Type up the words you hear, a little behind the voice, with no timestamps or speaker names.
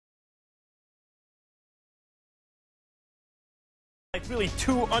like really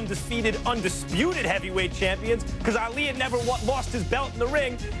two undefeated, undisputed heavyweight champions, because Ali had never lost his belt in the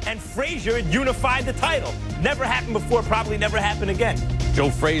ring, and Frazier had unified the title. Never happened before, probably never happen again. Joe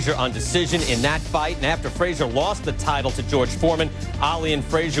Frazier on decision in that fight, and after Frazier lost the title to George Foreman, Ali and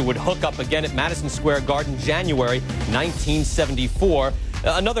Frazier would hook up again at Madison Square Garden, January 1974.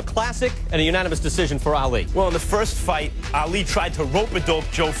 Another classic and a unanimous decision for Ali. Well, in the first fight, Ali tried to rope-a-dope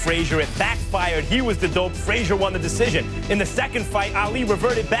Joe Frazier. It backfired. He was the dope. Frazier won the decision. In the second fight, Ali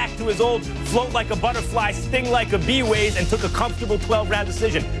reverted back to his old float like a butterfly, sting like a bee ways, and took a comfortable 12-round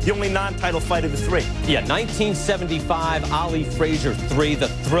decision. The only non-title fight of the three. Yeah, 1975, Ali Frazier 3, the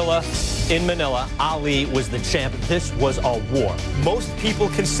thriller in Manila. Ali was the champ. This was a war. Most people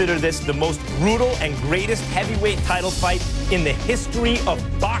consider this the most brutal and greatest heavyweight title fight in the history of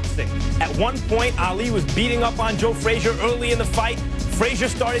boxing. At one point, Ali was beating up on Joe Frazier early in the fight. Frazier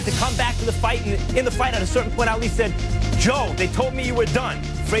started to come back to the fight, and in the fight, at a certain point, Ali said, "Joe, they told me you were done."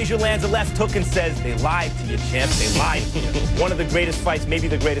 Frazier lands a left hook and says, "They lied to you, champ. They lied to you." One of the greatest fights, maybe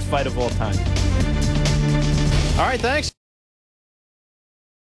the greatest fight of all time. All right, thanks.